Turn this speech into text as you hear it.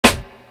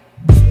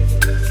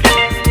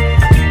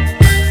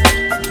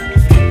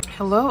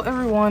Hello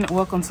everyone,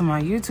 welcome to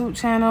my YouTube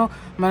channel.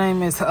 My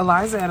name is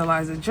Eliza at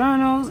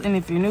ElizaJournals, and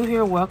if you're new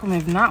here, welcome.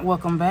 If not,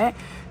 welcome back.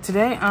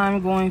 Today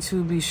I'm going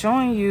to be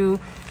showing you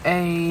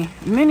a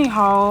mini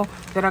haul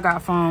that I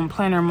got from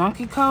Planner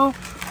Monkey Co.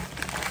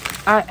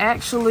 I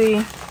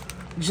actually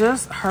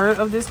just heard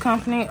of this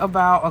company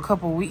about a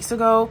couple weeks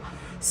ago,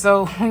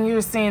 so when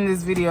you're seeing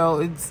this video,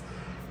 it's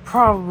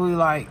probably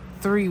like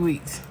 3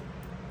 weeks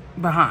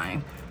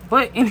behind.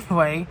 But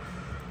anyway,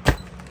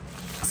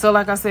 so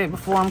like I said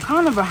before, I'm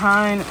kind of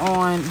behind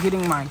on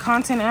getting my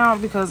content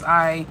out because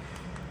I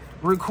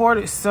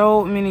recorded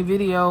so many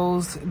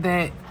videos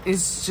that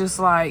it's just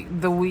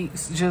like the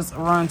weeks just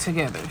run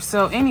together.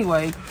 So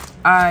anyway,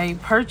 I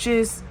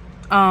purchased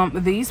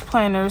these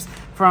planners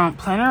from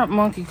Planner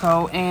Monkey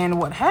Co. And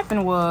what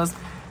happened was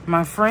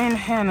my friend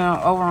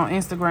Hannah over on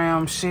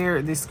Instagram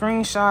shared this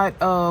screenshot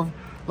of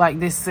like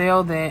this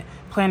sale that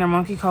Planner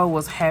Monkey Co.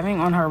 was having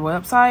on her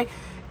website.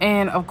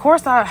 And of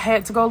course I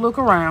had to go look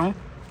around.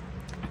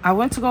 I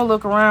went to go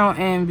look around,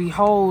 and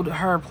behold,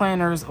 her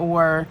planners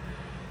were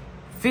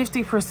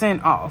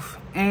 50% off.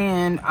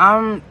 And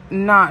I'm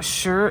not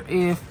sure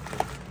if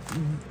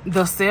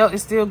the sale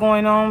is still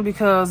going on,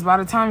 because by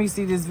the time you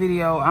see this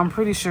video, I'm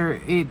pretty sure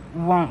it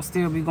won't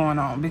still be going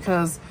on,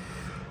 because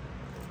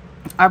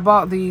I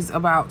bought these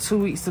about 2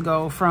 weeks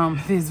ago from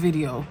this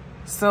video.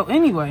 So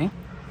anyway,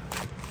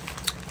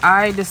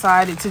 I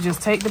decided to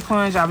just take the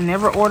plunge. I've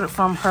never ordered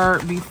from her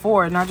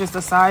before, and I just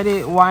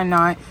decided, why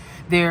not?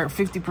 They're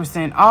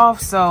 50%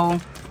 off.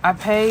 So I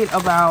paid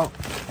about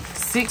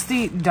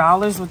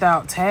 $60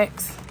 without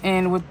tax,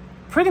 and with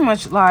pretty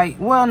much like,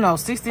 well, no,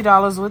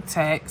 $60 with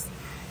tax,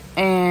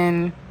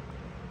 and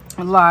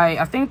like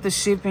I think the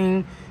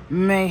shipping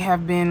may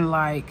have been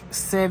like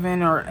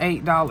 $7 or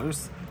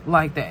 $8,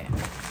 like that.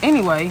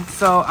 Anyway,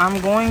 so I'm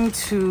going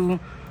to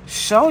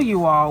show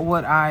you all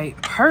what I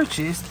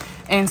purchased,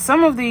 and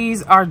some of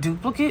these are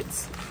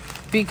duplicates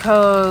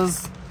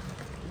because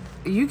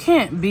you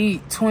can't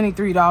beat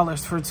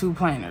 $23 for 2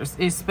 planners,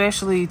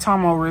 especially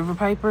Tomo River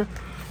paper.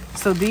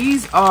 So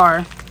these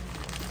are,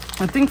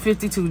 I think,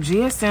 52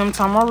 GSM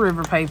Tomo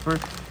River paper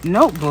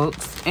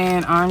notebooks,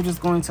 and I'm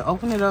just going to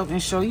open it up and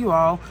show you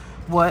all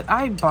what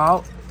I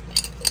bought.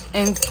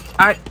 And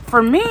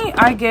for me,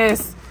 I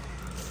guess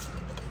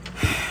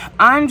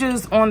I'm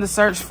just on the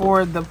search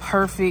for the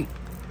perfect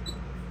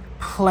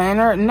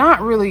planner. Not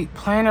really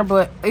planner,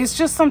 but it's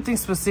just something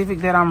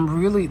specific that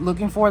I'm really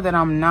looking for that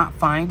I'm not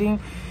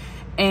finding.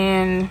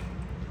 And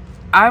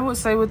I would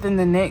say within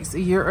the next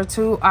year or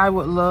two, I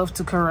would love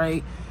to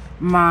create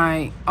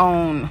my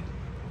own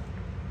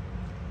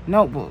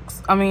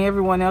notebooks. I mean,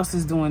 everyone else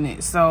is doing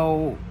it,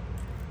 so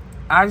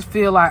I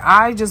feel like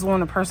I just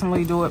want to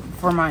personally do it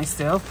for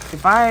myself.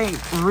 If I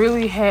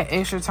really had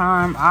extra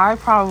time, I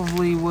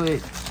probably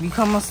would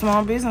become a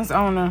small business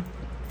owner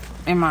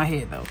in my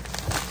head, though.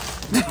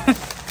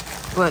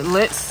 But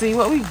let's see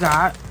what we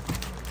got.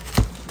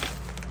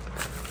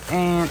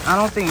 And I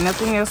don't think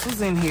nothing else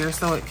was in here,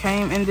 so it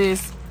came in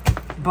this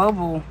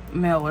bubble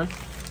mailer.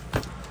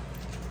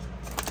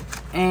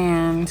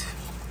 And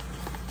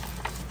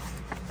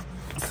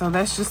so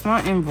that's just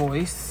my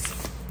invoice.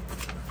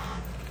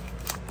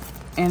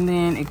 And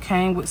then it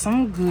came with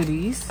some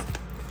goodies.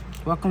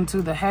 Welcome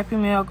to the Happy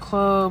Mail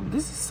Club.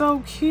 This is so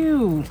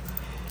cute.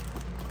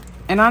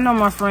 And I know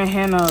my friend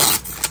Hannah,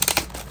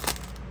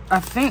 I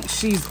think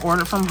she's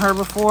ordered from her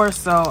before,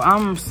 so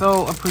I'm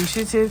so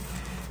appreciative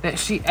that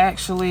she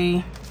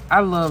actually, I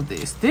love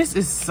this. This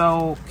is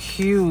so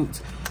cute.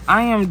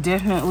 I am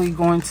definitely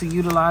going to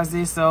utilize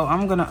this, so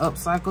I'm gonna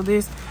upcycle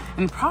this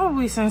and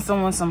probably send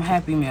someone some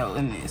Happy Mail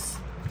in this.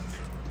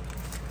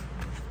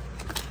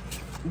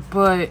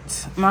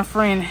 But my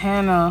friend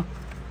Hannah,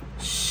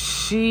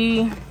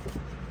 she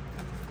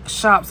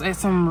shops at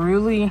some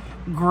really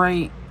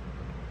great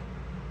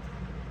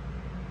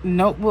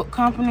notebook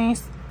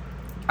companies,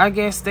 I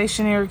guess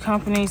stationery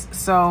companies.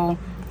 So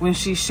when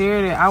she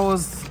shared it, I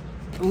was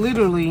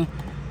literally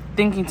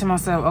thinking to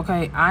myself,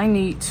 okay, I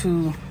need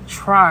to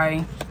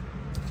try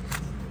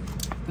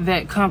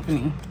that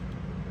company.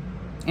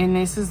 And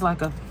this is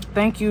like a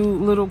thank you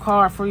little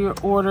card for your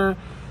order,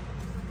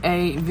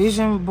 a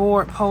vision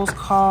board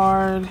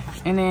postcard,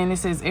 and then it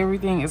says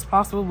everything is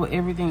possible but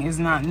everything is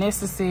not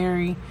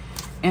necessary,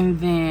 and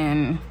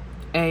then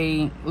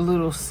a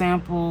little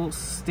sample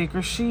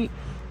sticker sheet,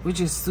 which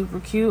is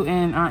super cute,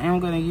 and I am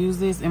going to use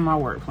this in my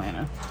work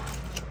planner.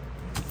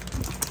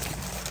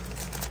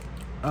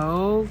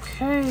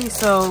 Okay,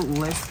 so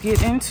let's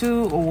get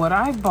into what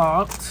I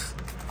bought.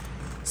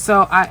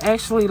 So I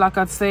actually, like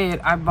I said,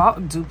 I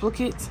bought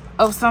duplicates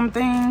of some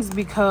things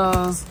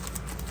because,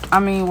 I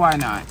mean, why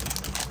not?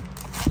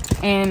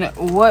 And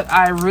what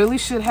I really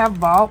should have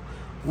bought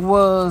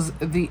was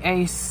the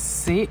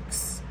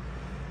A6,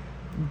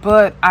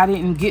 but I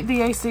didn't get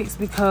the A6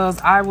 because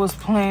I was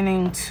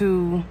planning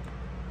to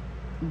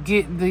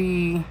get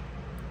the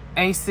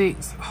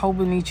A6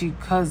 Hobonichi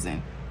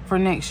Cousin for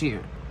next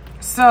year.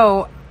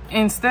 So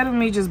instead of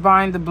me just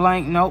buying the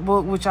blank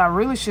notebook, which I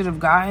really should have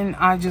gotten,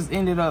 I just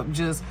ended up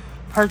just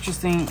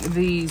purchasing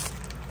these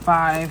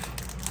 5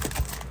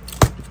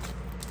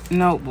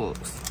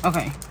 notebooks.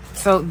 Okay,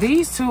 so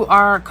these two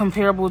are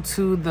comparable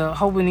to the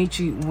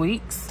Hobonichi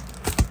Weeks.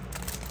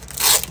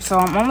 So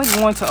I'm only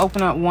going to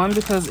open up one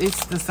because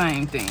it's the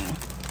same thing.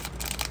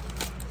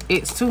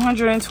 It's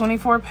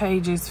 224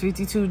 pages,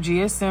 52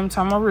 GSM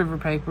Tomo River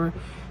paper.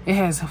 It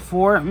has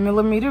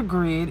 4mm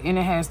grid, and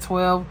it has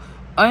 12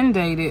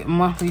 undated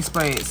monthly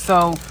spreads.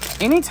 So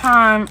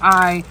anytime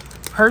I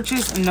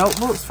purchase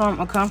notebooks from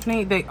a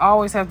company, they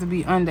always have to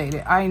be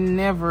undated. I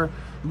never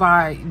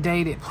buy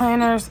dated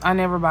planners. I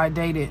never buy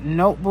dated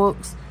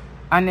notebooks.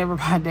 I never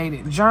buy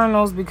dated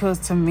journals, because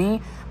to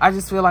me, I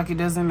just feel like it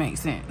doesn't make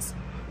sense.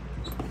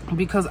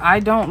 Because I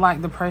don't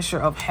like the pressure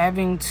of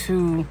having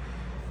to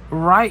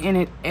write in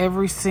it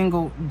every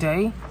single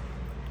day.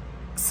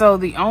 So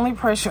the only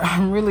pressure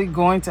I'm really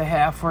going to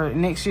have for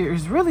next year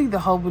is really the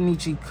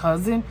Hobonichi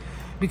Cousin,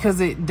 because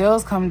it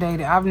does come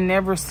dated. I've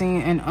never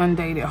seen an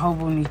undated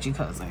Hobonichi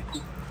Cousin.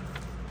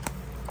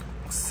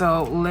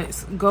 So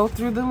let's go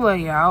through the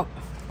layout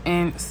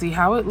and see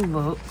how it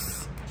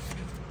looks.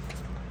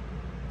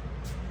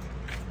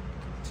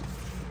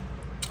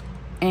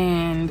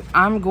 And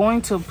I'm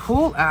going to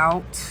pull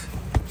out,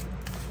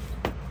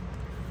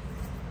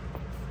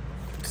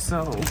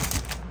 so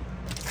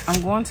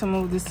I'm going to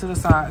move this to the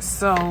side.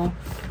 So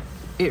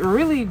it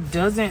really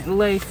doesn't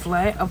lay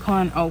flat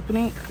upon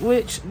opening,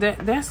 which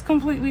that's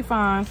completely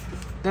fine.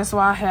 That's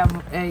why I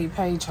have a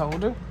page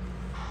holder.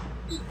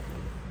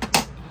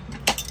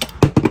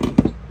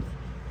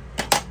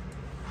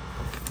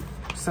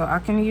 So I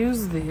can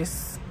use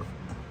this.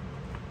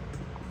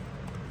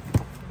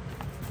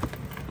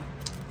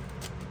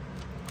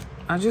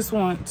 I just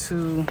want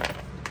to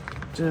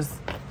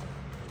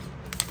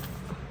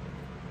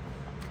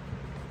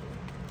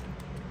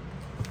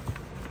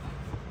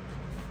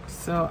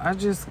so I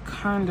just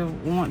kind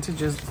of want to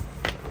just,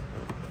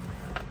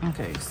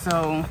 okay,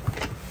 so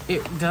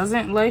it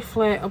doesn't lay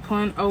flat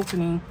upon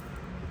opening,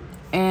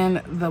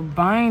 and the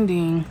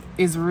binding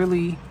is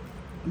really,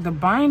 the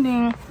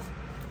binding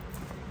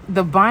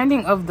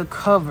of the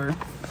cover,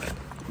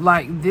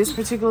 like this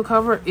particular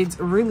cover, it's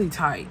really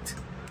tight,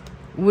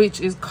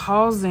 which is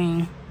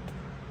causing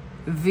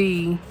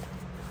the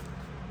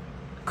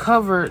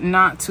cover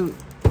not to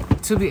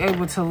be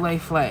able to lay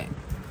flat.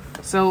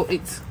 So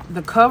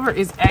the cover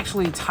is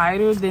actually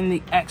tighter than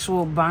the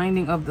actual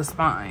binding of the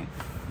spine.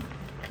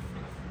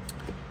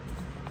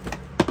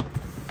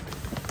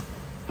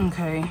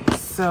 Okay,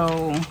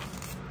 so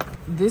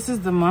this is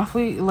the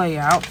monthly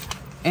layout,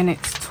 and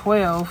it's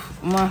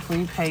 12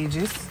 monthly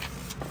pages.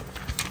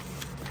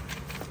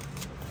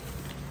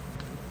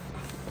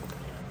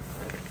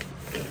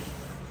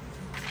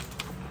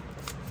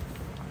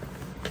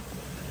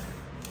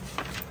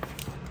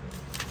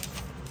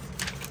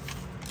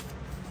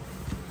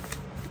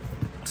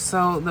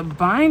 So the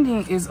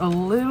binding is a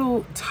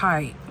little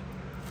tight.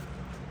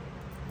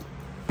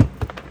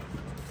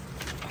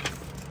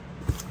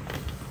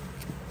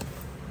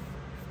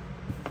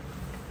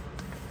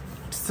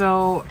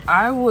 So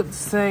I would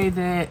say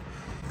that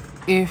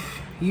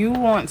if you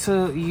want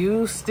to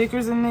use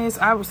stickers in this,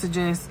 I would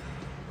suggest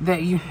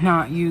that you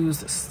not use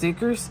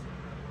stickers,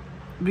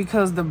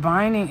 because the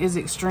binding is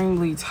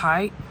extremely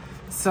tight.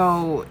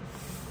 So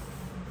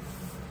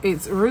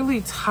it's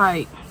really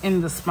tight in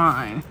the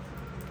spine.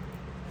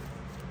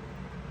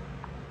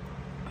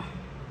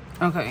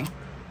 Okay,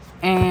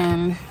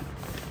 and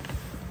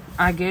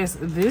I guess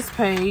this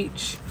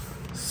page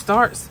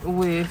starts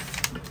with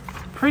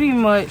pretty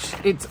much,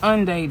 it's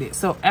undated.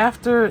 So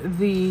after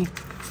the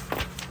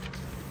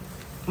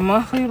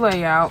monthly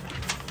layout,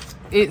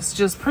 it's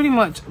just pretty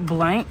much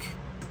blank.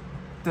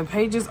 The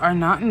pages are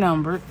not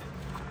numbered,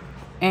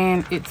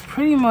 and it's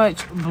pretty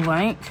much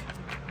blank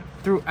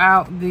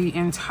throughout the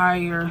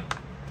entire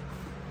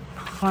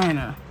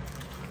planner.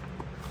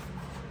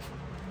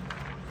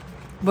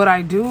 But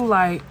I do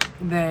like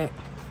that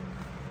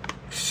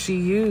she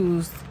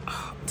used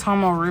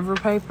Tomo River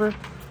paper,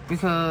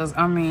 because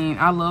I mean,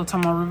 I love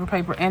Tomo River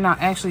paper, and I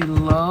actually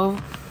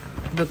love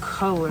the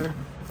color.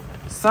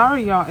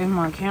 Sorry y'all if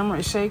my camera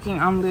is shaking.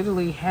 I'm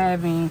literally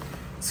having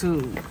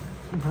to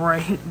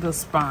break the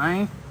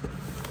spine.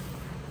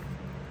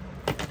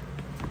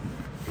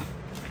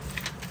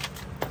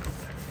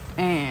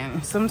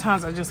 And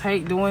sometimes I just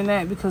hate doing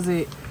that, because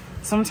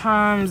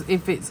sometimes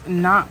if it's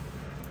not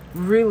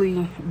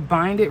really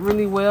binded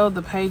really well,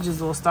 the pages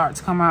will start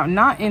to come out.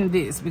 Not in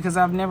this, because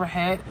I've never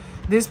had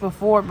this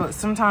before, but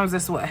sometimes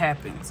that's what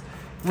happens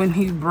when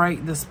you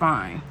break the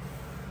spine.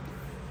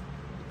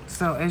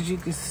 So as you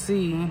can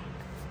see,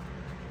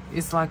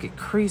 it's like it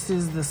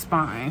creases the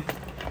spine.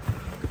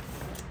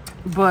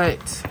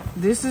 But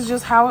this is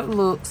just how it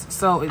looks.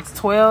 So it's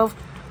 12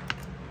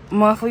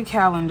 monthly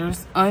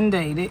calendars,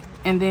 undated,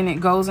 and then it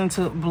goes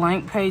into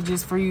blank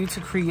pages for you to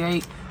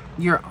create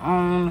your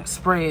own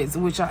spreads,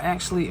 which I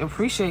actually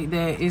appreciate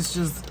that it's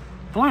just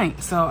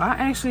blank. So I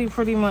actually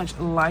pretty much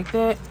like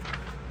that.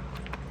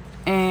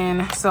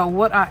 And so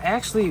what I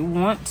actually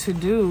want to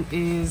do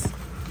is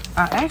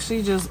I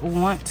actually just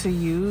want to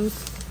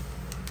use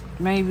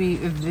maybe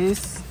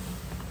this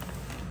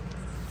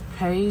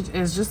page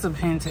as just a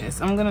pen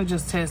test. I'm gonna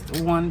just test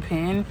one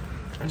pen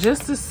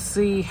just to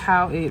see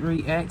how it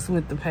reacts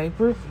with the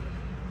paper.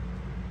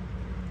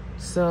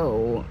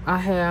 So I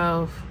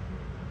have,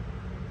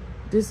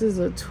 this is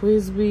a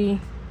TWSBI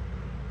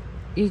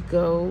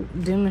Eco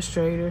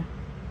Demonstrator.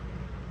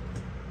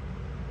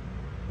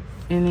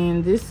 And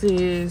then this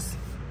is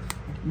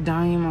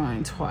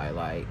Diamond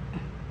Twilight.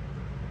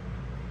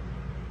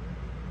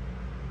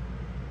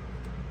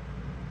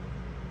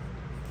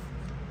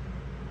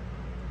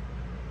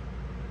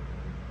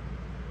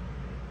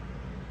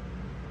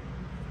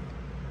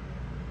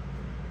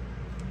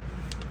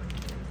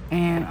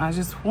 And I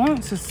just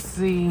want to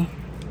see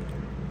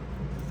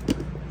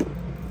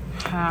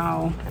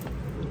how,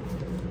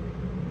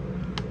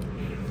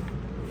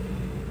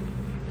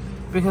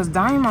 because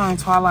Diamond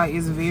Twilight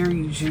is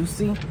very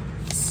juicy.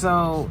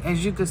 So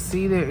as you can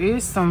see, there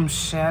is some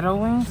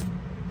shadowing.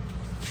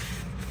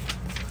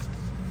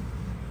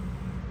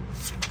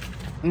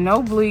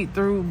 No bleed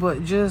through,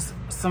 but just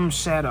some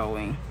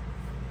shadowing.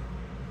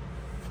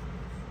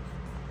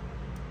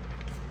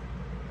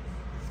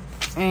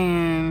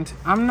 And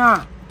I'm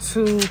not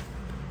too,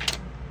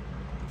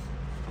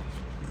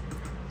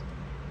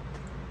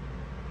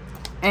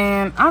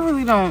 and I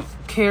really don't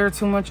care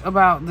too much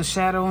about the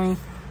shadowing,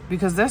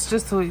 because that's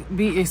just to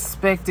be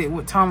expected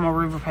with Tomo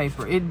River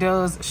paper. It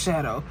does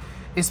shadow,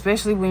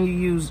 especially when you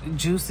use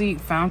juicy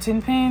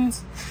fountain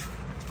pens.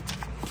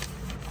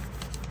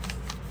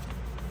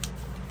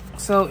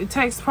 So it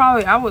takes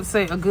probably, I would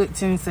say, a good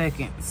 10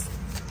 seconds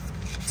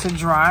to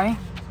dry,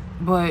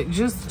 but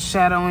just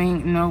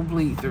shadowing, no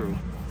bleed through.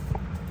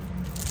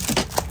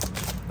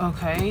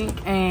 Okay,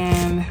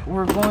 and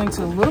we're going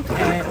to look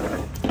at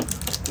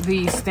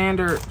the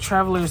standard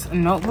traveler's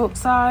notebook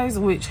size,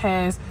 which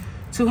has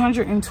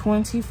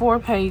 224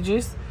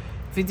 pages,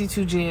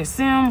 52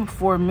 GSM,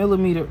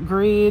 4mm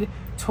grid,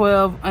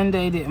 12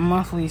 undated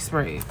monthly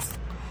spreads.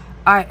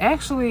 I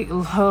actually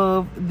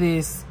love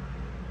this.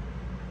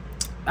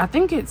 I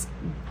think it's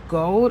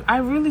gold. I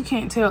really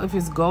can't tell if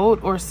it's gold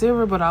or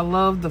silver, but I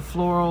love the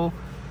floral,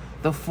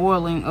 the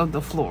foiling of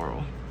the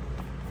floral.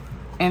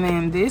 And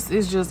then this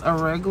is just a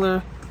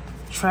regular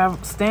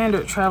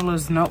standard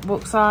traveler's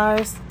notebook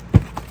size.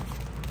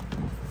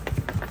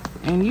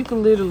 And you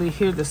can literally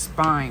hear the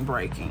spine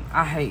breaking.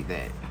 I hate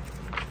that.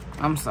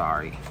 I'm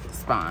sorry,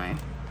 spine.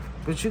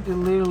 But you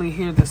can literally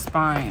hear the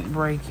spine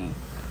breaking.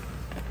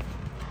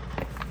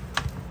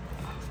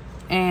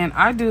 And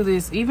I do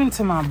this even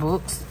to my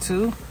books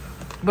too,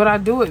 but I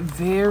do it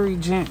very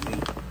gently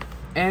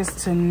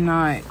as to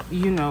not,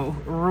 you know,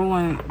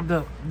 ruin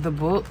the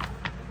book.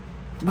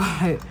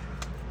 But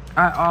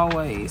I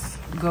always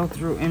go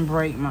through and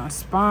break my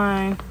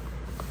spine,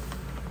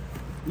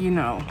 you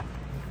know.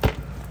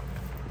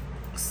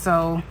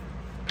 So,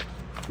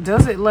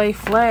 does it lay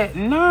flat?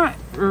 Not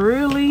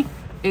really.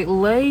 It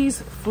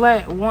lays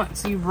flat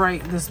once you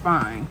break the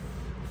spine.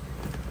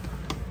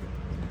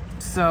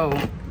 So,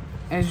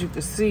 as you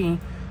can see,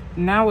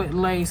 now it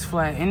lays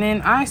flat. And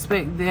then I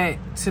expect that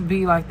to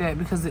be like that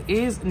because it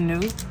is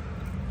new.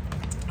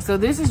 So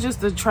this is just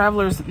the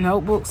traveler's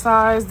notebook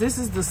size. This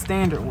is the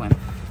standard one.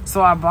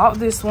 So I bought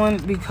this one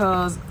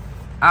because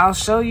I'll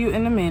show you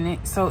in a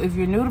minute. So if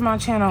you're new to my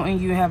channel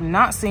and you have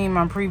not seen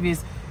my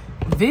previous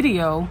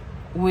video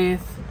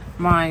with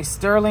my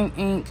sterling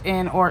ink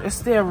and or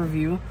Estelle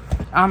review,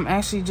 I'm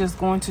actually just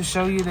going to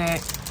show you that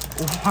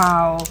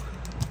while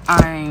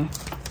I'm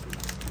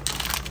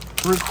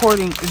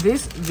recording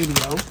this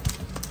video.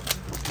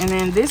 And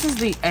then this is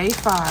the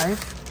A5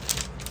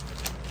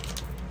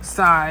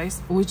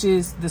 size, which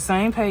is the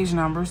same page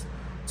numbers,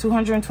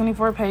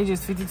 224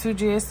 pages, 52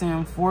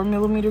 GSM,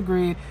 4mm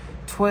grid,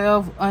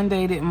 12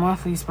 undated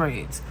monthly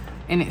spreads.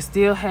 And it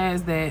still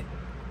has that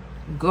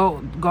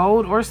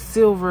gold or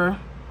silver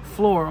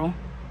floral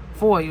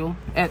foil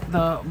at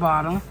the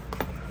bottom.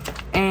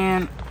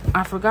 And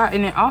I forgot,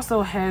 and it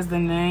also has the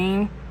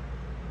name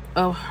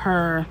of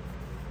her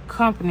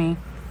company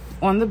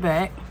on the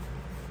back.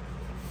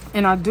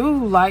 And I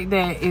do like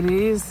that it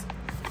is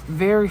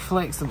very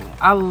flexible.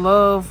 I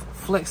love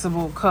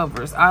flexible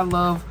covers. I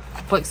love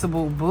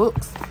flexible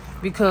books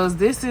because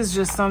this is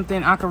just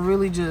something I could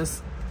really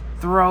just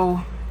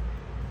throw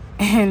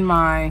in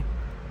my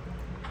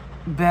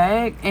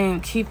bag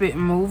and keep it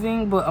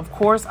moving. But of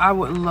course I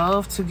would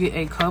love to get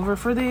a cover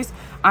for this.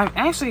 I'm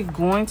actually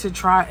going to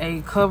try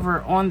a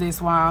cover on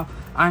this while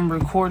I'm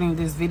recording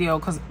this video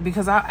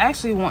because I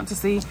actually want to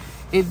see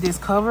if this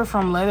cover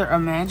from Leather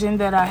Imagine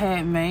that I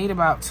had made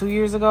about 2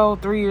 years ago,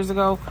 3 years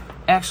ago,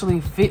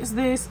 actually fits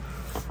this.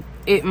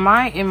 It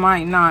might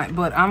not,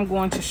 but I'm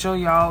going to show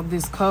y'all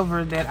this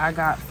cover that I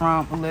got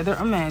from Leather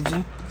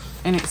Imagine,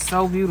 and it's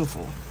so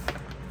beautiful.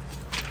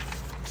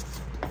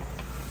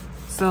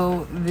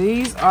 So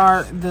these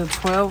are the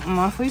 12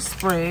 monthly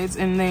spreads,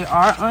 and they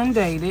are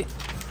undated.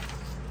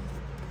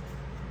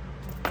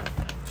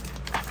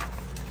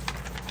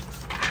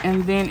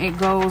 And then it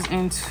goes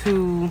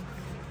into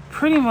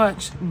pretty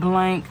much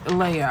blank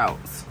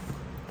layouts.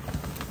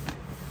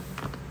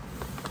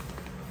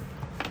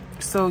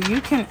 So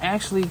you can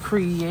actually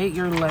create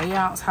your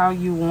layouts how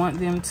you want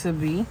them to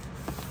be.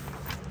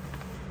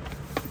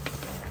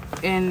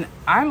 And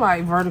I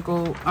like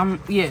vertical,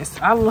 yes,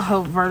 I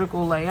love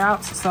vertical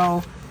layouts.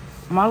 So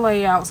my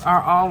layouts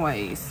are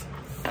always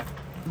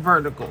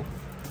vertical.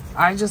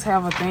 I just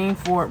have a thing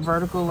for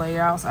vertical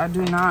layouts. I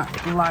do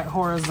not like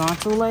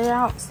horizontal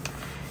layouts.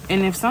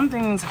 And if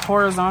something's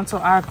horizontal,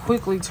 I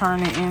quickly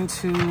turn it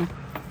into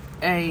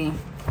a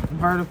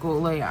vertical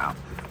layout.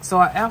 So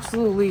I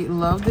absolutely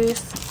love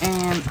this.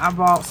 And I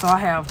bought, so I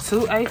have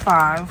 2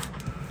 A5,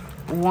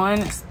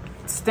 1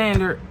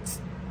 standard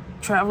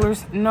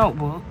traveler's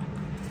notebook,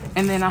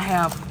 and then I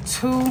have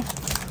 2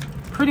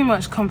 pretty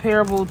much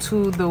comparable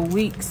to the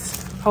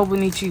Weeks,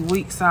 Hobonichi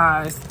week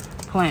size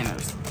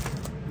planners.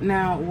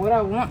 Now, what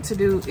I want to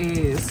do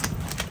is,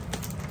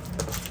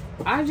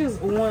 I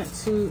just want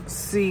to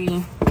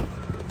see,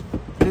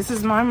 this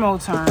is my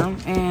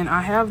Moterm, and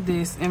I have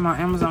this in my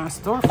Amazon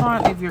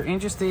storefront if you're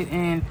interested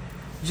in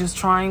just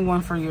trying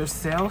one for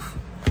yourself.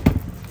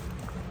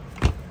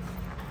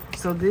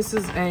 So this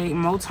is a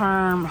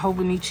Moterm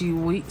Hobonichi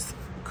Weeks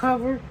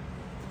cover.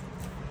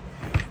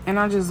 And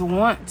I just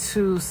want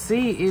to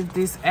see if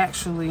this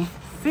actually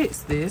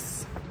fits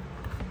this.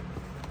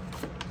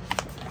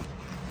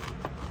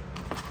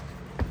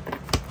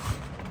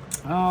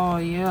 Oh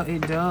yeah,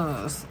 it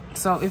does.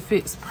 So it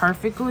fits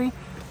perfectly,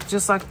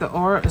 just like the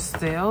Aura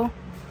Estelle.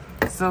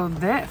 So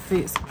that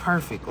fits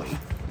perfectly.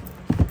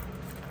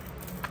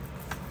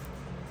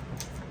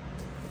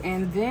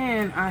 And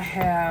then I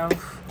have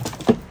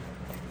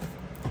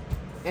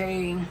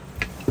a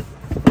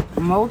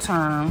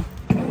Moterm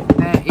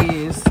that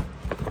is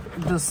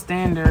the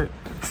standard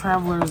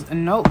traveler's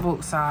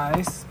notebook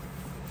size.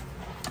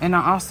 And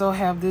I also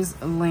have this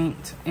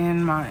linked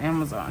in my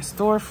Amazon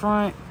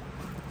storefront.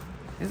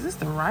 Is this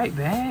the right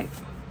bag?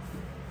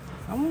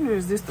 I wonder,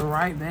 is this the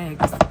right bag?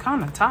 It's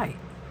kind of tight.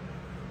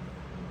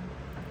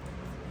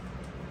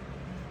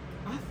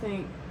 I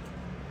think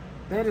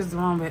that is the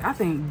wrong bag. I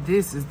think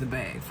this is the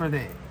bag for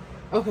that.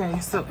 Okay,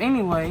 so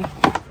anyway,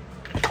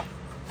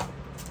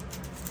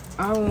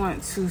 I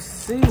want to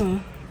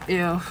see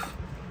if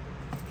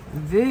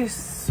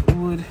this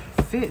would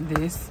fit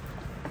this.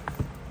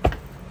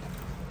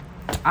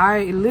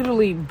 I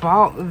literally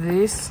bought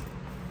this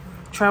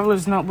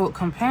Traveler's Notebook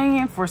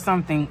Companion for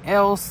something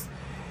else,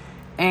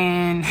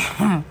 and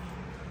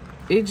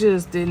it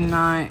just did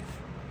not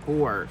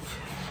work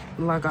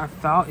like I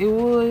thought it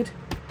would.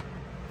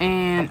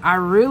 And I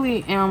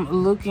really am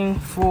looking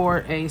for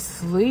a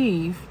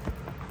sleeve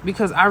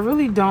because I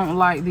really don't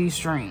like these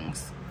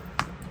strings.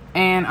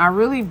 And I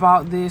really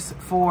bought this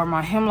for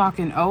my Hemlock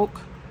and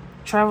Oak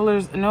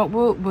Traveler's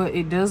Notebook, but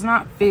it does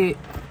not fit.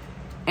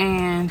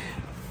 And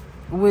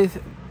with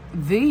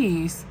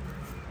these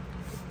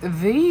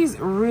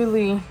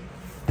really,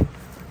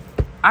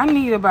 I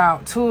need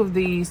about 2 of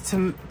these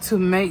to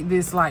make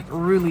this like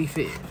really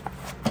fit,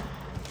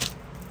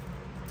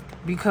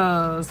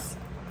 because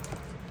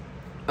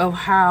of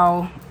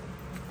how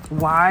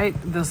wide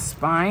the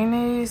spine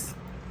is.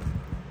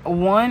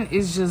 One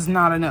is just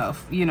not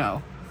enough, you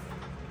know.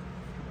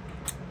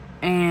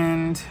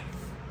 And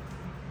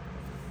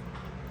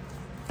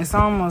it's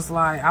almost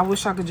like I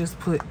wish I could just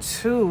put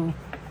 2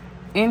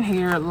 in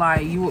here,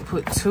 like you would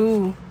put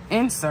 2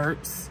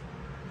 inserts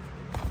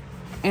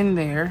in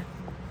there.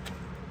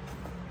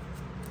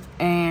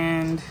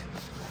 And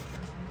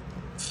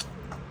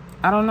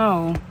I don't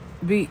know,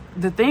 the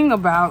thing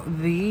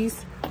about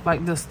these,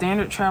 like the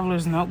standard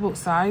Traveler's Notebook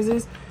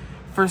sizes,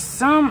 for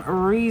some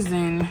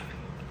reason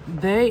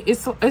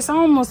it's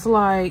almost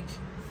like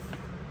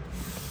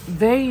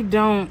they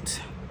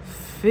don't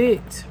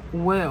fit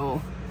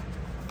well.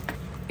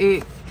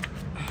 It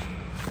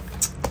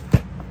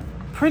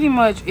pretty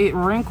much, it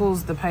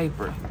wrinkles the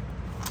paper.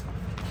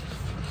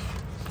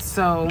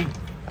 So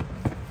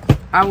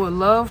I would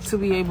love to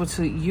be able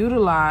to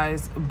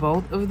utilize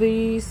both of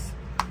these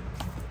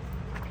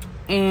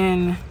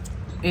in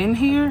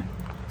here,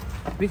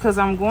 because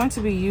I'm going to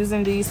be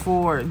using these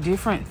for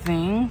different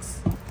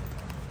things.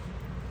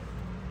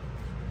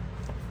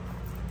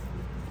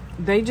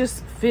 They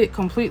just fit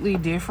completely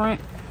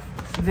different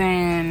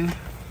than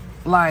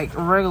like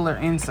regular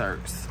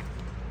inserts.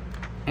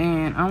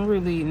 And I'm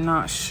really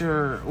not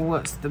sure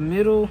what's the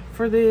middle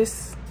for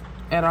this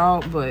at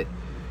all, but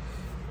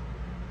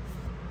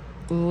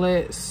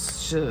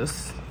let's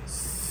just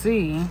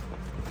see.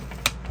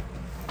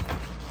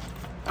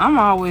 I'm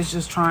always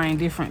just trying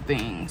different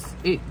things.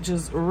 It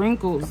just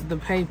wrinkles the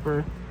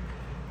paper,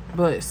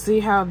 but see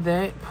how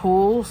that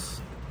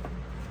pulls?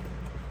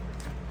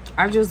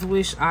 I just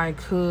wish I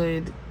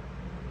could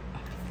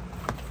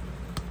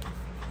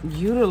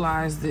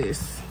utilize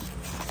this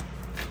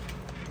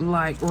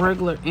like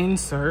regular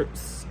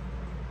inserts,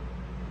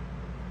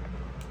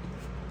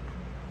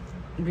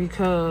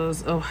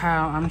 because of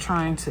how I'm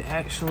trying to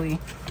actually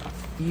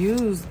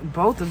use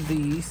both of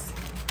these.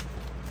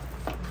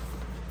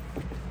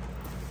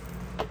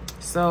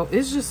 So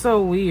it's just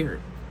so weird.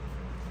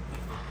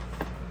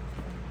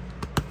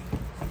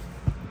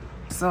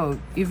 So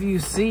if you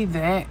see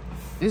that,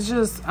 It's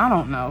just, I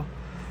don't know.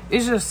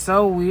 It's just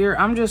so weird.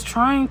 I'm just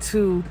trying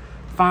to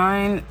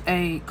find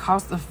a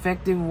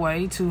cost-effective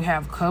way to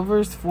have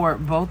covers for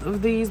both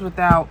of these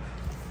without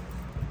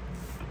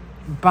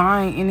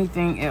buying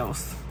anything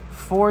else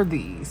for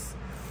these,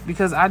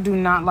 because I do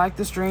not like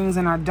the strings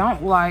and I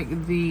don't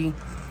like the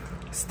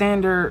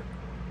standard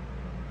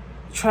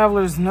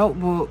traveler's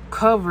notebook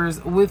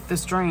covers with the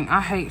string.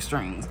 I hate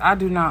strings. I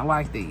do not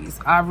like these.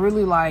 I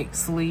really like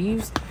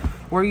sleeves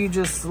where you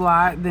just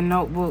slide the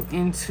notebook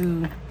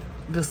into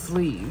the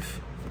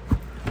sleeve,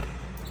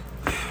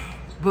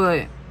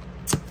 but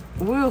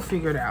we'll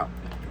figure it out.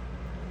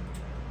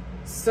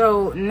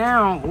 So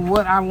now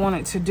what I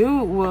wanted to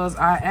do was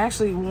I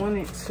actually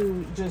wanted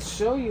to just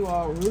show you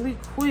all really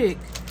quick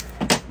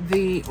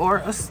the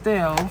Aura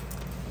Estelle.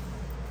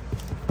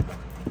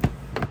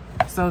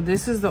 So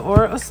this is the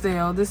Aura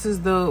Estelle. This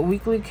is the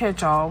weekly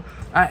catch-all.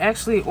 I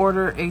actually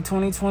ordered a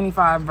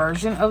 2025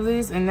 version of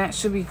this, and that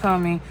should be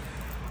coming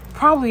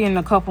probably in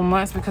a couple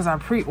months because I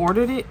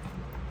pre-ordered it.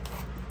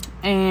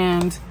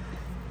 And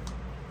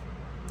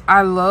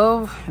I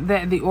love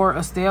that the Aura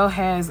Estelle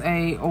has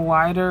a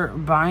wider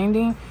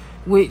binding,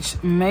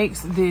 which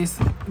makes this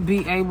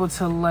be able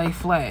to lay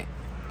flat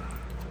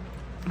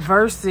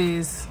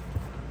versus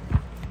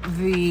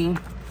the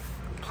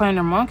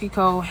Planner Monkey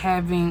Co.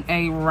 having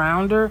a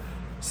rounder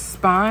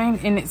spine,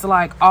 and it's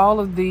like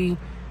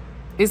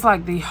it's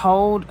like the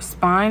whole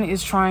spine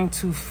is trying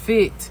to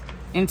fit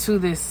into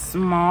this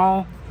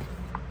small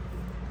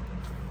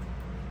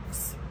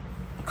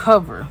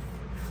cover.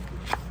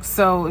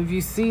 So if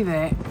you see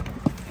that,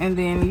 and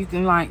then you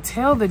can like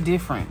tell the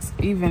difference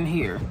even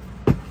here.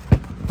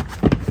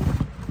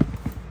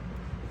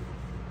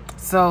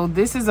 So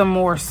this is a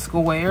more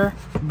square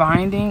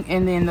binding,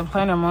 and then the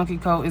Planner Monkey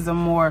Co. is a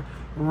more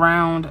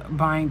round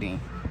binding,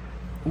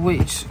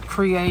 which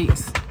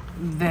creates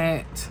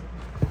that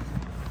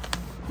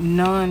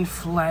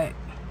non-flat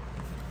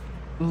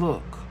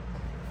look.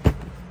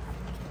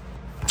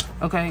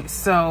 Okay,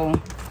 so,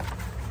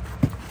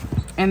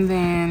 and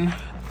then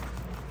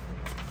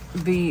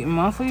the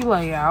monthly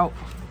layout.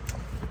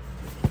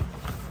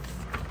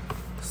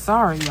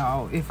 Sorry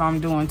y'all if I'm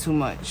doing too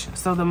much.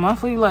 So the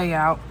monthly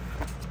layout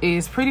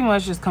is pretty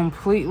much just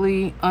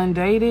completely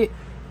undated,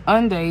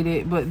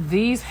 but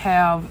these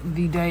have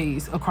the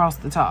days across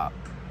the top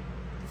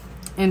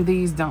and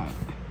these don't.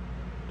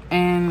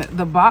 And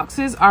the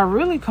boxes are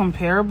really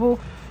comparable.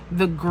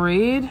 The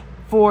grid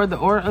for the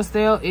Aura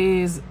Estelle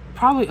is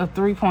probably a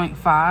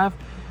 3.5,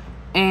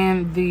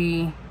 and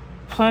the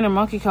Planner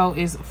Monkey Co.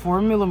 is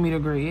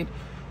 4mm grid.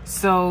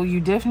 So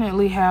you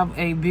definitely have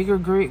a bigger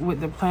grid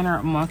with the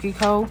Planner Monkey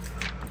Co.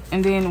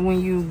 And then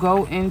when you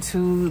go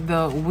into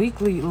the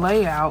weekly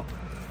layout,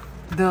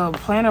 the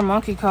Planner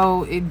Monkey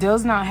Co., it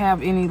does not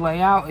have any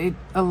layout. It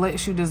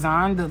lets you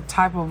design the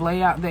type of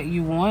layout that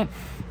you want.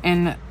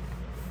 And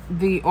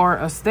the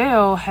Aura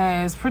Estelle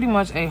has pretty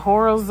much a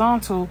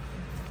horizontal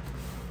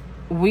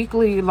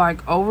weekly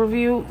like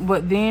overview,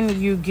 but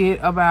then you get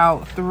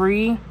about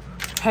 3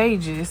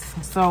 pages.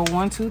 So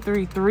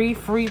 3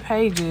 free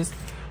pages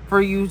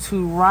for you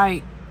to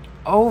write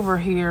over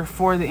here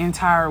for the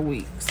entire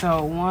week.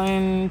 So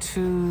 1,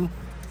 2,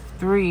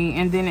 3,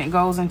 and then it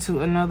goes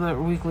into another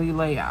weekly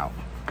layout.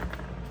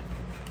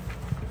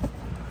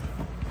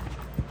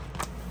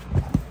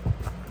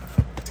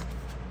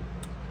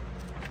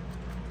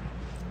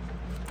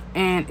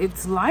 And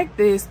it's like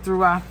this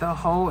throughout the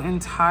whole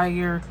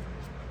entire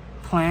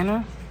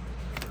planner.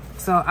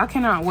 So I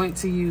can't wait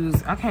to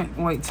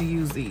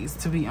use these,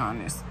 to be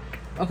honest.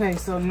 Okay,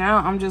 so now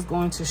I'm just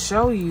going to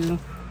show you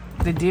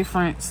the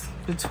difference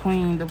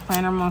between the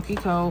Planner Monkey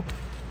Co.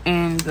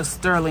 and the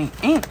Sterling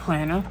Ink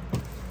planner.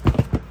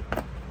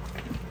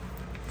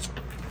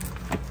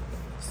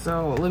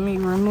 So let me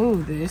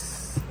remove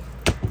this.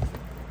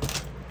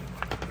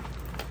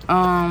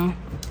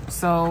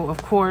 So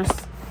of course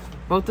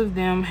both of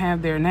them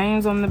have their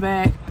names on the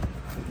back,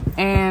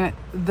 and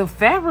the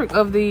fabric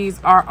of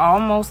these are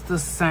almost the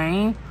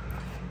same.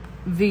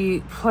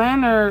 The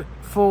planner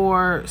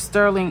for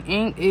Sterling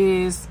Ink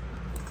is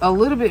a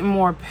little bit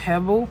more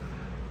pebble,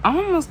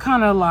 almost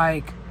kind of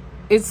like,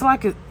 it's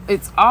like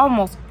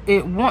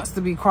it wants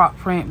to be crop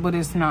print, but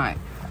it's not.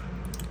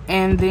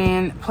 And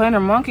then Planner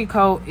Monkey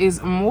Co.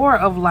 is more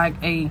of like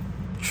a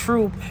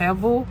true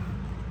pebble,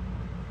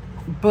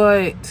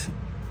 but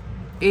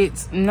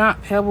it's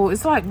not pebble.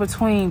 It's like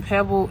between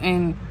pebble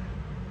and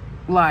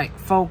like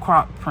faux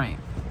crop print,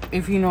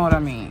 if you know what I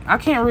mean. I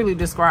can't really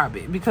describe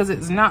it because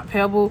it's not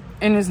pebble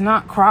and it's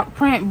not crop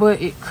print,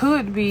 but it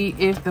could be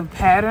if the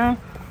pattern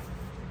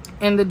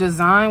and the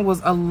design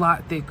was a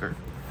lot thicker.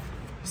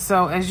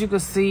 So as you can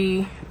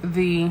see,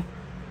 the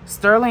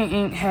Sterling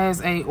Ink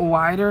has a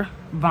wider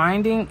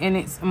binding and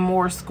it's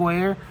more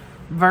square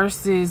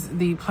versus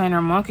the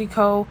Planner Monkey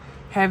Co.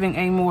 having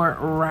a more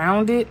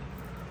rounded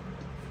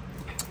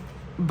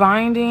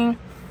binding.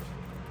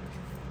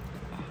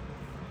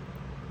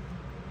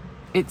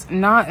 It's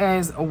not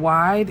as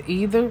wide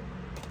either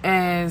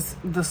as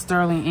the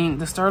Sterling Ink.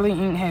 The Sterling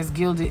Ink has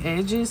gilded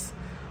edges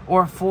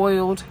or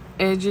foiled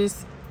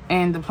edges,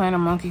 and the Planner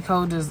Monkey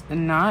Co. does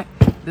not.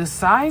 The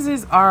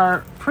sizes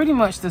are pretty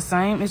much the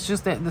same. It's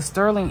just that the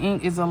sterling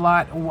ink is a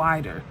lot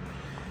wider,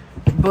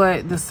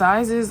 but the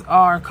sizes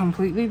are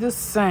completely the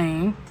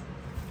same.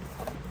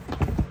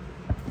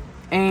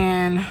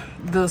 And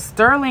the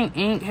sterling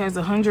ink has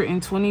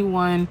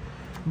 121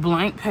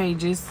 blank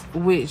pages,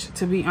 which,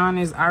 to be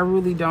honest,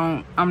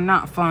 I'm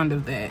not fond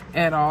of that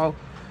at all,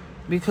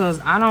 because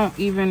I don't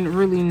even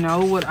really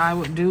know what I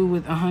would do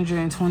with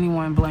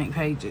 121 blank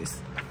pages.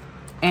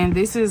 And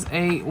this is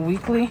a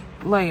weekly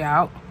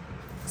layout.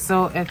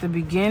 So at the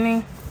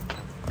beginning,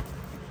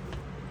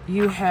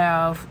 you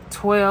have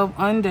 12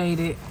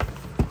 undated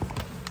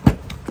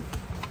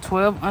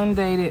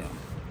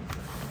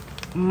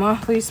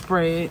monthly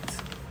spreads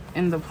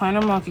in the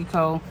Planner Monkey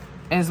Co.,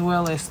 as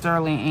well as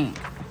sterling ink.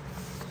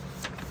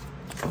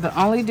 The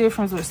only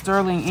difference with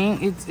sterling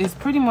ink, it's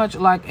pretty much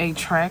like a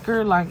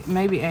tracker, like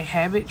maybe a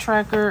habit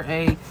tracker,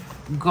 a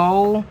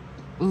goal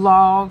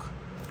log,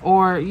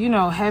 or, you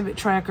know, habit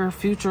tracker,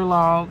 future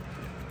log.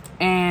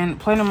 And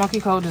Planner Monkey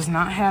Co. does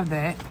not have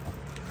that.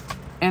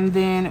 And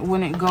then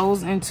when it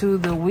goes into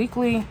the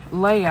weekly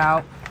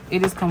layout,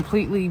 it is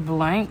completely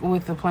blank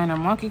with the Planner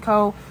Monkey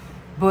Co.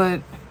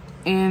 But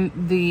in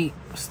the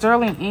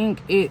sterling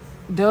ink, it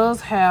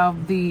does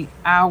have the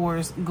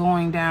hours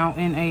going down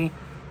in a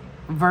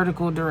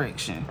vertical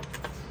direction.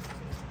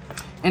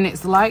 And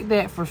it's like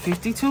that for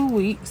 52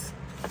 weeks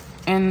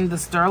in the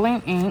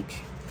sterling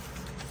ink.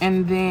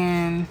 And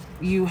then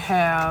you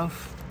have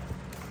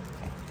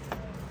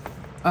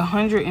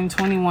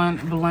 121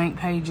 blank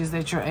pages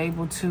that you're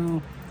able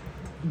to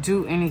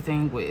do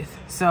anything with.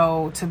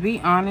 So to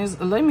be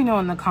honest, let me know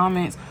in the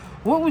comments,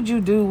 what would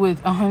you do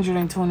with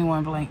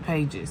 121 blank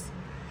pages?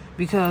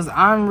 Because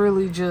I'm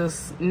really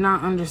just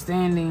not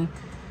understanding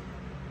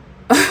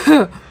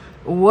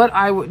what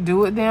I would do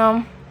with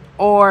them,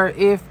 or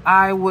if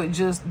I would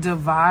just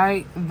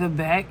divide the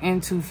back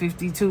into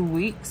 52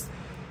 weeks.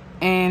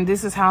 And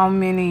this is how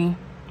many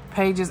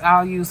pages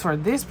I'll use for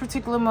this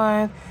particular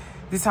month.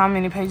 This is how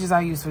many pages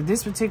I use for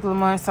this particular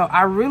month. So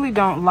I really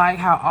don't like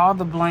how all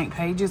the blank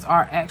pages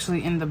are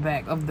actually in the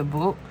back of the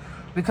book,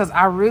 because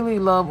I really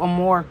love a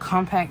more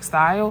compact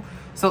style.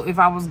 So if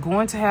I was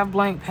going to have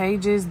blank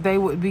pages, they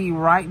would be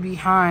right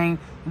behind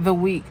the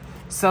week,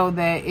 so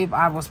that if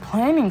I was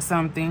planning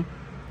something,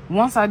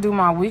 once I do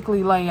my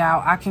weekly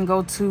layout, I can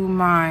go to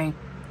my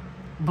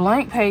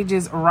blank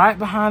pages right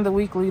behind the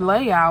weekly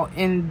layout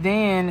and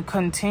then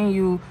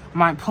continue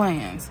my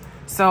plans.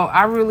 So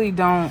I really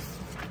don't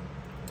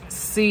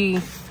see,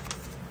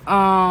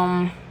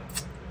 I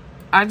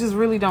just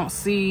really don't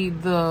see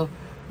the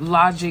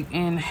logic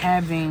in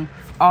having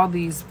all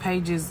these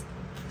pages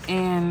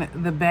in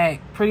the back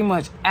pretty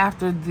much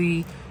after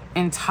the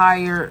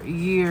entire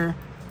year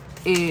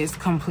is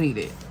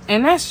completed.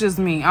 And that's just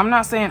me. I'm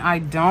not saying I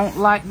don't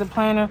like the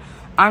planner.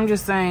 I'm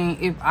just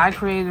saying if I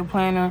created a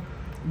planner,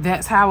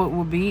 that's how it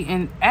will be.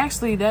 And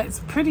actually, that's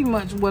pretty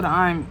much what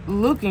I'm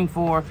looking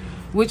for,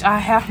 which I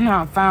have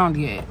not found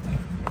yet.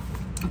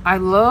 I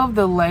love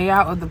the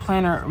layout of the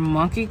Planner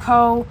Monkey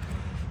Co.,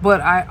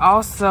 but I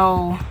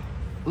also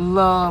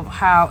love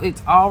how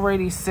it's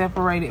already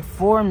separated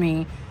for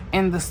me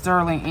in the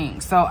sterling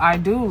ink. So I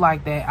do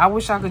like that. I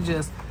wish I could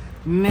just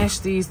mesh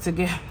these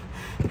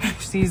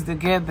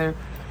together,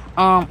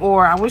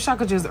 or I wish I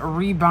could just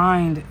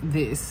rebind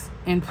this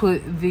and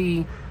put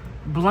the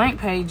blank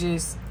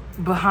pages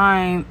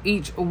behind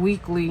each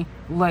weekly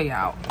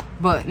layout.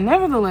 But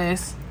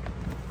nevertheless,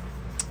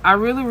 I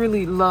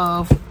really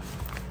love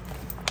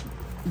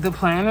the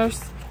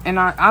planners, and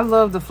I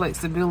love the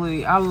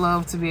flexibility. I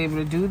love to be able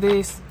to do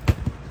this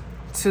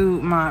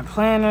to my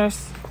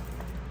planners.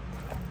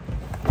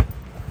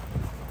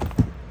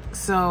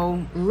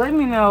 So let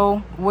me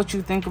know what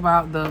you think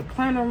about the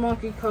Planner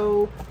Monkey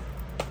Co.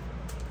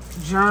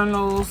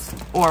 journals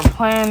or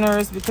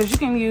planners, because you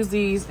can use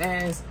these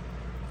as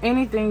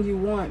anything you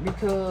want,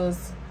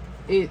 because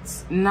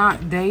it's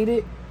not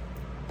dated,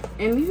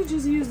 and you can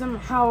just use them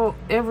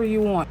however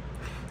you want.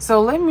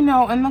 So let me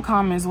know in the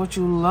comments what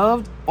you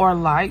loved or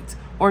liked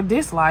or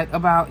disliked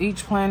about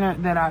each planner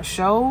that I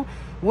showed.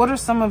 What are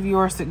some of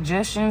your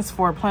suggestions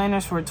for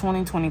planners for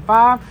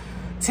 2025?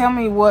 Tell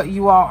me what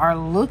you all are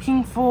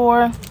looking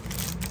for.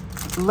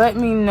 Let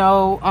me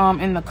know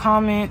in the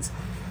comments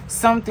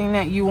something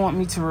that you want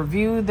me to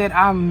review that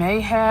I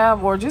may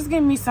have, or just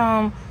give me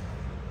some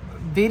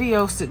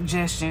video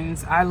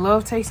suggestions. I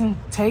love taking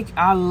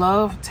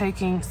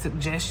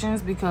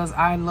suggestions because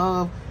I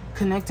love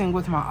connecting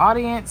with my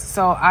audience.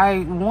 So I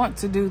want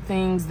to do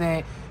things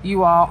that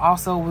you all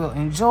also will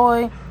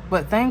enjoy.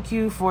 But thank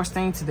you for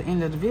staying to the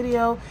end of the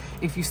video.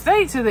 If you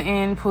stayed to the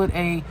end, put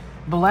a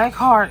black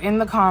heart in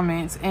the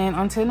comments. And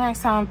until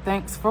next time,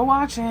 thanks for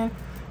watching.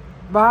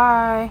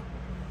 Bye.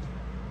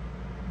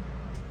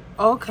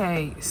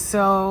 Okay,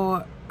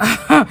 so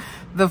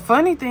the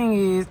funny thing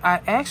is, I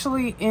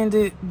actually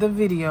ended the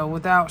video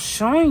without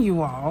showing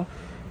you all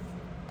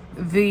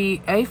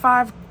the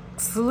A5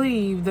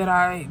 sleeve that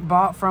I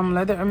bought from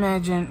Leather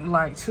Imagine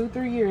like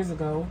 2-3 years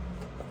ago.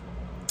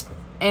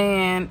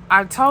 And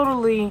I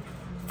totally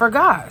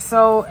forgot.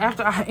 So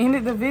after I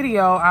ended the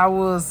video, I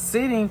was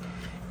sitting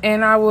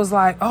and I was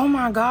like, oh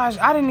my gosh,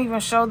 I didn't even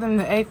show them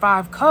the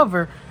A5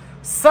 cover.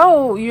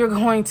 So you're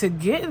going to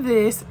get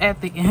this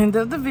at the end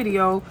of the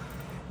video,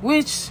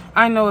 which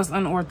I know is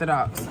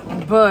unorthodox,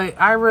 but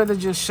I'd rather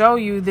just show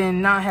you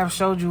than not have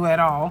showed you at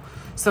all.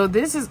 So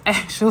this is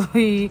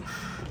actually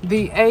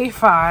the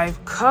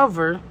A5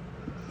 cover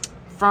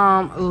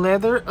from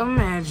Leather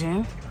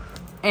Imagine,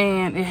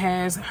 and it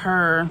has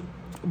her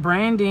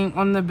branding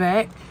on the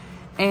back,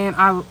 and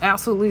I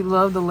absolutely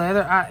love the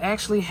leather. I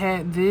actually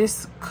had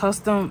this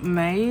custom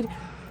made,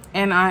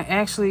 and I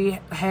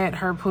actually had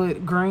her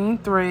put green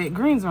thread.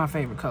 Green's my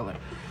favorite color.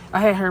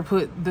 I had her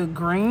put the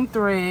green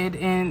thread,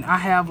 and I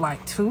have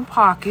like 2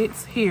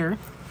 pockets here,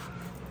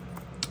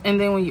 and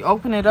then when you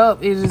open it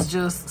up, it is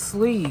just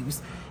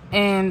sleeves.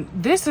 And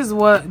this is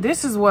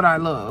what I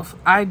love.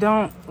 I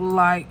don't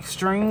like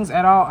strings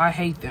at all. I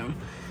hate them.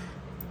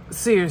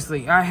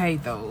 Seriously, I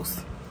hate those,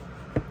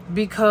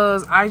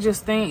 because I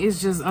just think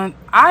it's just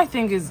I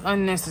think it's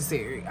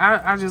unnecessary.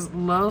 I just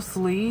love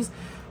sleeves,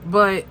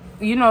 but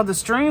you know, the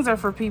strings are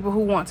for people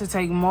who want to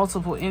take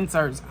multiple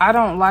inserts. I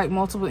don't like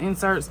multiple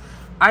inserts.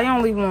 I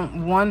only want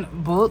one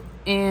book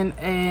in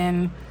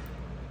a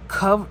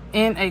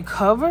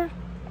cover,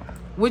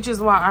 which is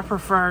why I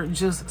prefer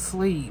just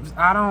sleeves.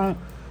 I don't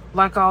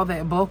like all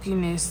that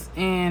bulkiness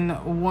in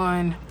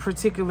one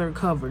particular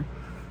cover.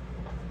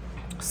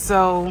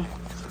 So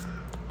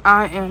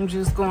I am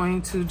just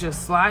going to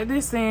just slide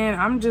this in.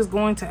 I'm just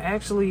going to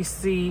actually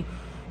see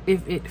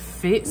if it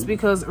fits,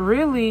 because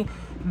really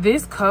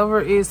this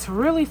cover is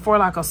really for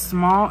like a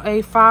small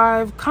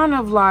A5, kind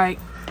of like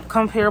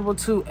comparable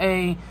to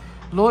a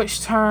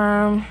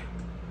Leuchtturm,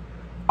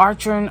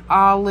 Archer and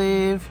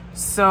Olive.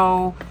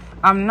 So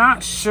I'm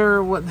not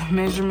sure what the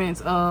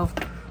measurements of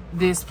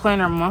this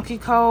planner Monkey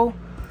Co.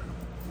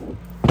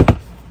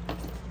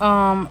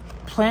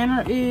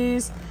 planner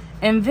is,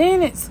 and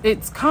then it's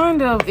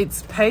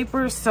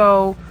paper,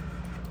 so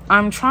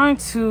I'm trying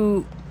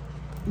to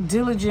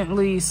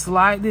diligently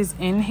slide this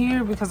in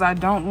here because I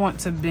don't want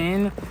to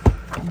bend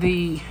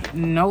the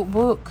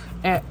notebook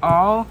at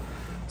all.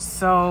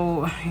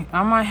 So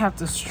I might have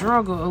to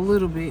struggle a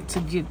little bit to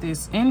get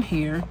this in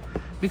here,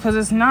 because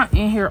it's not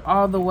in here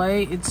all the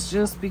way. It's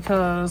just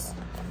because,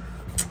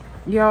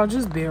 y'all,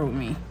 just bear with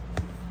me.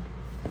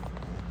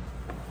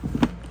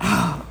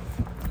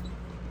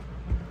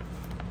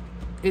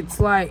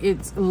 It's like,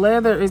 it's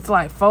leather, it's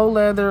like faux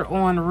leather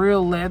on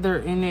real leather,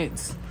 and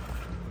it's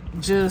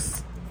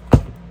just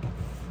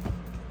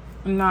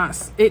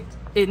not, it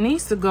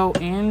needs to go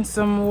in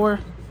some more,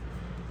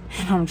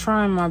 and I'm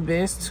trying my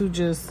best to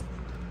just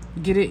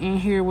get it in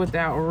here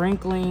without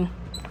wrinkling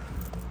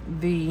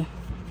the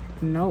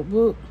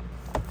notebook.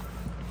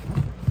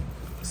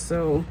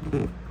 So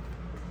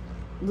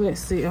let's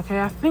see. Okay,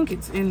 I think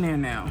it's in there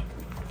now.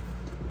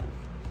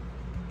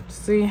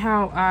 See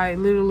how I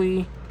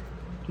literally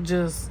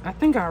I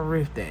think I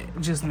ripped that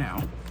just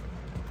now.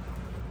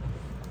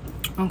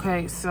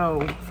 Okay,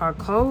 so if I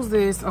close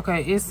this,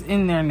 okay, it's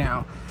in there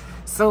now.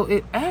 So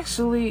it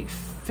actually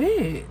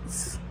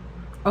fits.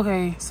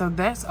 Okay, so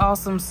that's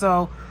awesome.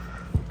 So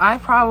I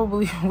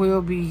probably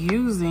will be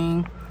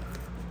using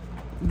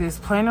this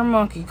Planner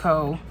Monkey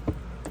Co.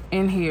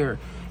 in here.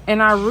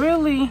 And I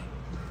really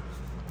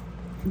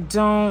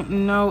don't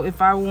know if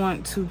I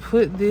want to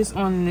put this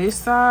on this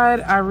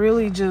side. I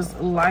really just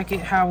like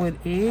it how it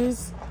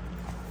is.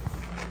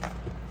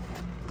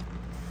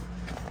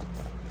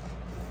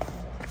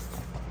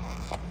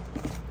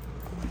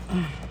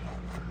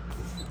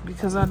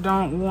 Because I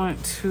don't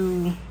want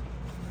to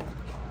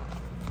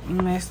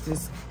mess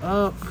this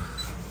up.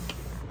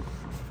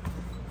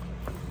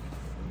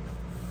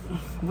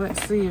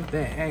 Let's see if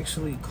that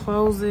actually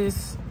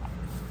closes.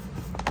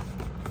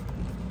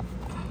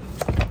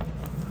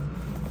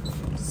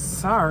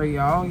 Sorry,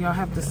 y'all. Y'all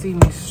have to see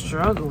me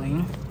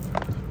struggling.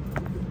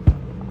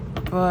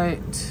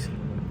 But,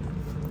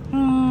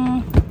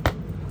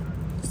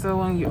 so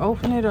when you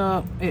open it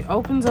up, it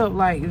opens up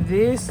like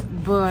this,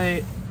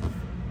 but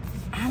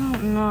I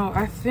don't know.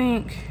 I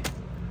think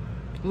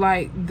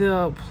like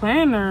the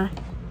planner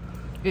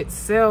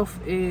itself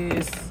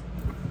is,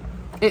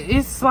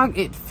 it's like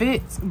it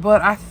fits,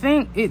 but I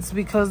think it's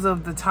because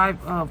of the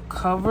type of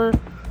cover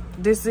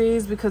this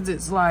is, because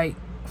it's like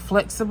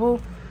flexible.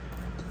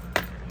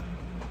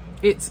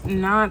 It's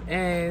not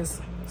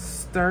as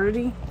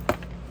sturdy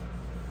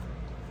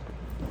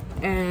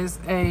as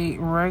a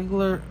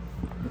regular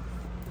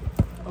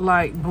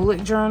like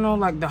bullet journal,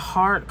 like the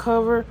hard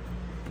cover.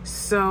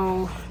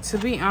 So to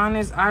be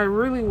honest, I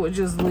really would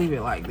just leave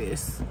it like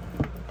this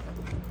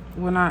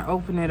when I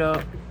open it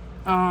up,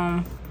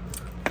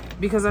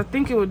 because I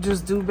think it would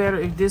just do better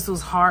if this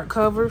was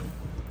hardcover,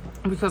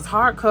 because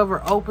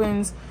hardcover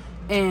opens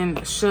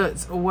and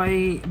shuts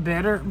way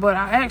better. But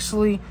I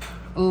actually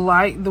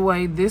like the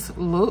way this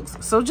looks.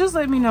 So just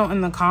let me know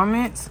in the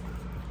comments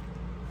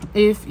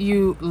if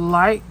you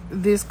like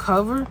this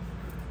cover,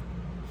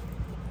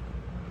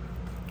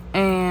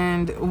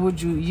 and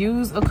would you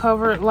use a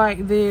cover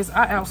like this?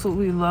 I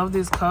absolutely love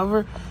this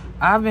cover.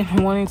 I've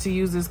been wanting to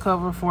use this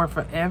cover for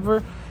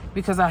forever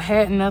because I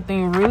had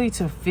nothing really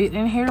to fit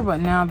in here,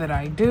 but now that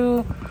I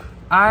do,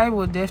 I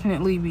will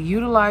definitely be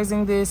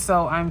utilizing this.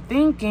 So I'm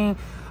thinking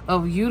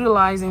of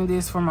utilizing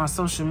this for my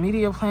social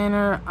media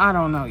planner. I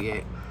don't know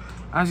yet.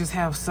 I just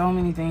have so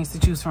many things to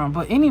choose from.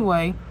 But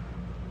anyway,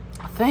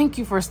 thank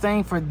you for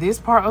staying for this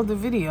part of the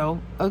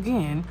video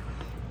again.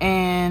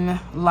 And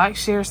like,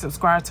 share,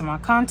 subscribe to my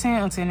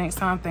content. Until next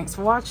time, thanks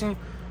for watching.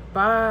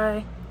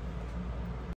 Bye.